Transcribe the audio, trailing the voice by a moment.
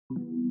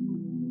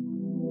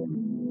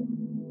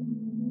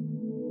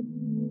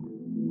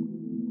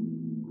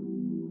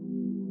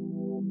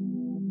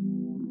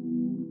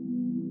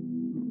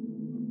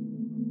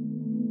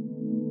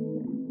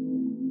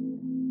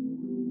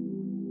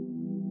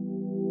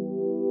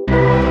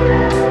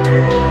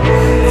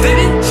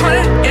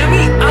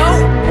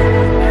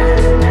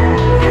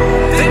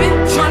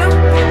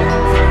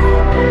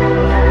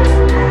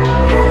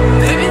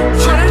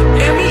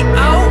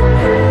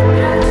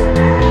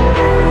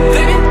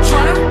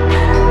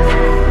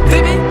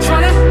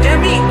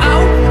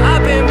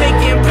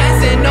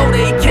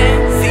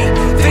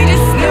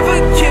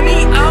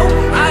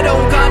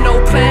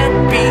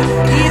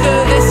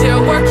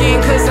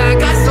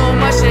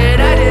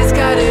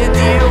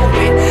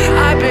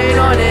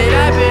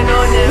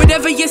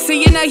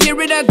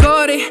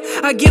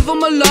I give them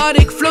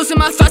melodic flows in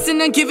my thoughts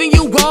and I'm giving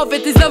you all of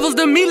it. There's levels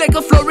to me like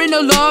a floor in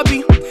a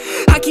lobby.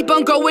 I keep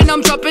on going,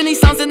 I'm dropping these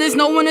sounds and there's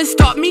no one to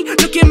stop me.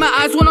 Look in my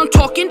eyes when I'm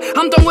talking,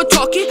 I'm done with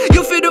talking.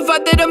 You feel the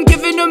vibe that I'm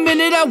giving the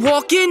minute I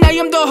walk in. I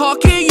am the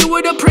hawk here, you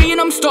were the prey and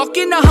I'm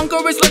stalking. The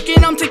hunger is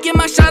lurking, I'm taking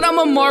my shot, I'm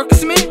a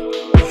marksman.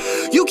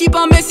 You keep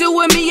on messing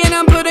with me and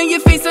I'm putting your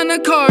face on the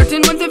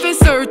carton. One thing for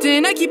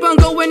certain, I keep on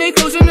going and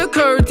closing the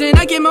curtain.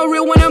 I get my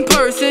real when I'm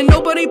person,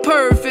 nobody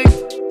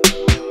perfect.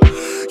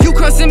 You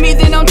crossing me,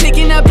 then I'm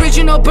taking that bridge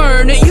and I'll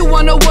burn it. You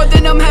want a war,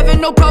 then I'm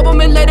having no problem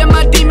in letting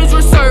my demons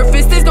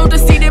resurface. There's no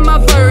deceit in my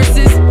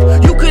verses.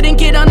 You couldn't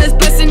get on this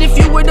blessing if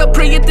you were to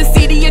pray at the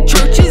seat of your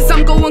churches.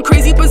 I'm going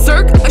crazy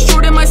berserk, I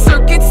shorten my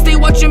circuits. They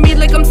watching me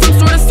like I'm some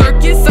sort of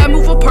circus. I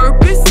move for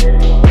purpose.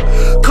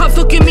 Cops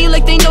look at me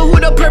like they know who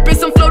the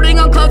purpose. I'm floating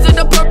on clouds of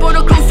the purple.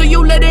 The closer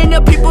you let in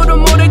the people, the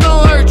more they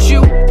gon' hurt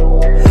you.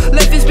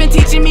 Life has been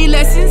teaching me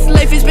lessons,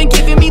 life has been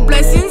giving me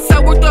blessings.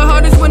 I worked the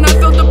hardest when I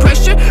felt the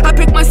pressure. I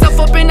picked myself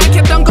up and I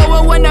kept on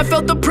going when I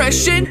felt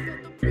depression.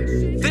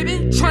 They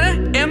been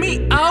tryna air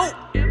me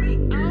out. They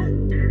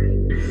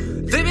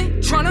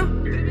been tryna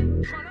air me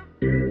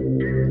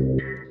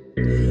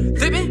out.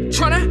 They been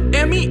tryna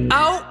air me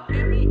out.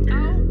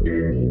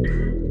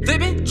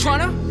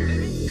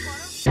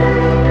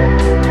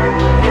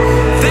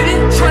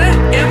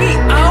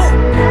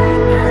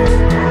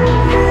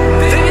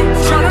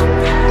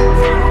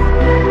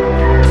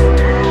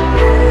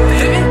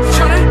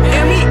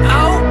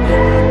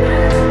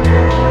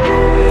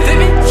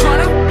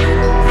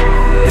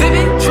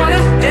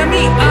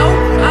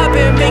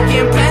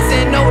 Making plans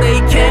and no they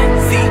can't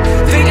see.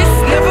 They just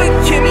never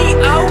get me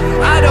out.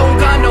 I don't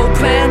got no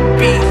plan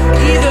B.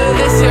 Either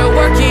this here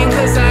working,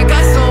 cause I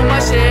got so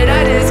much that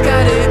I just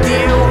gotta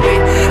deal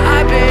with.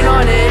 I've been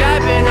on it,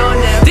 I've been on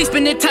that. They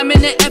spend their time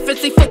and their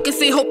efforts, they focus,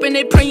 they hoping,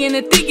 they praying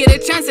that they get a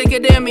chance to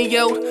get at me,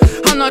 yo.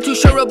 I'm not too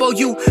sure about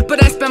you,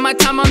 but I spend my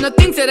time on the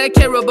things that I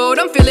care about.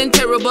 I'm feeling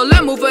terrible,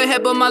 I move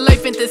ahead, but my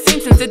life ain't the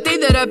same since the day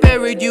that I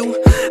buried you.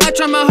 I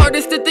try my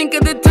hardest to think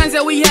of the times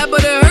that we had,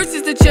 but it hurts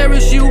just to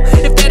cherish you.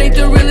 If that ain't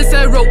the realest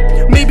I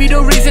wrote, maybe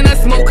the reason I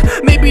smoke,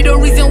 maybe the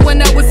reason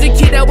when I was a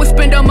kid I would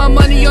spend all my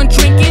money on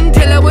drinking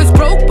till I was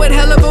broke. But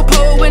hell of a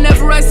poet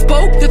whenever I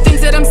spoke. The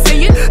things that I'm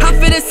saying, I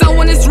feel the sound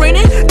when it's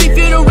raining. They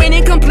feel the rain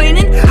and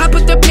complaining. I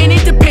put the pain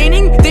into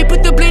painting. They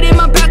put the blade in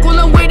my back while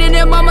I'm waiting.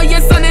 And mama,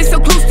 your son is so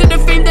close to the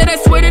fame that I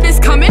swear that it's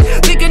coming.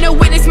 They're gonna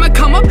witness my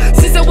come up.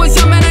 Since I was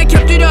young man I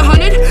kept it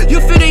 100. You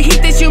feel the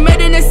heat that you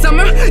met in the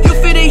summer. You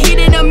feel the heat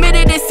in the mid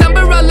of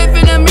December. I live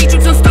in a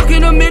matrix, I'm stuck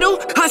in the middle.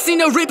 I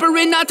seen a reaper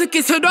and I took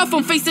his head off.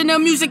 I'm facing the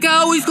music,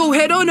 I always go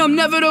head on. I'm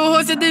never the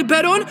horse that they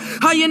bet on.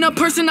 I ain't a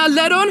person I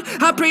let on.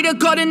 I pray to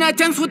God and I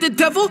dance with the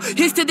devil.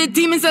 Here's to the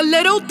demons a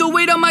little. The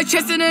weight on my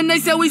chest and the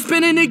nights that we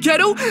spend in the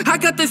ghetto. I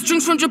got the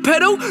strings from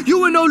Geppetto. You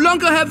will no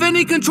longer have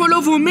any control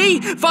over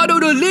me. Follow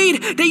the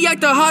lead. They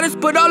act the hardest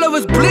but all of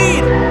us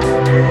bleed.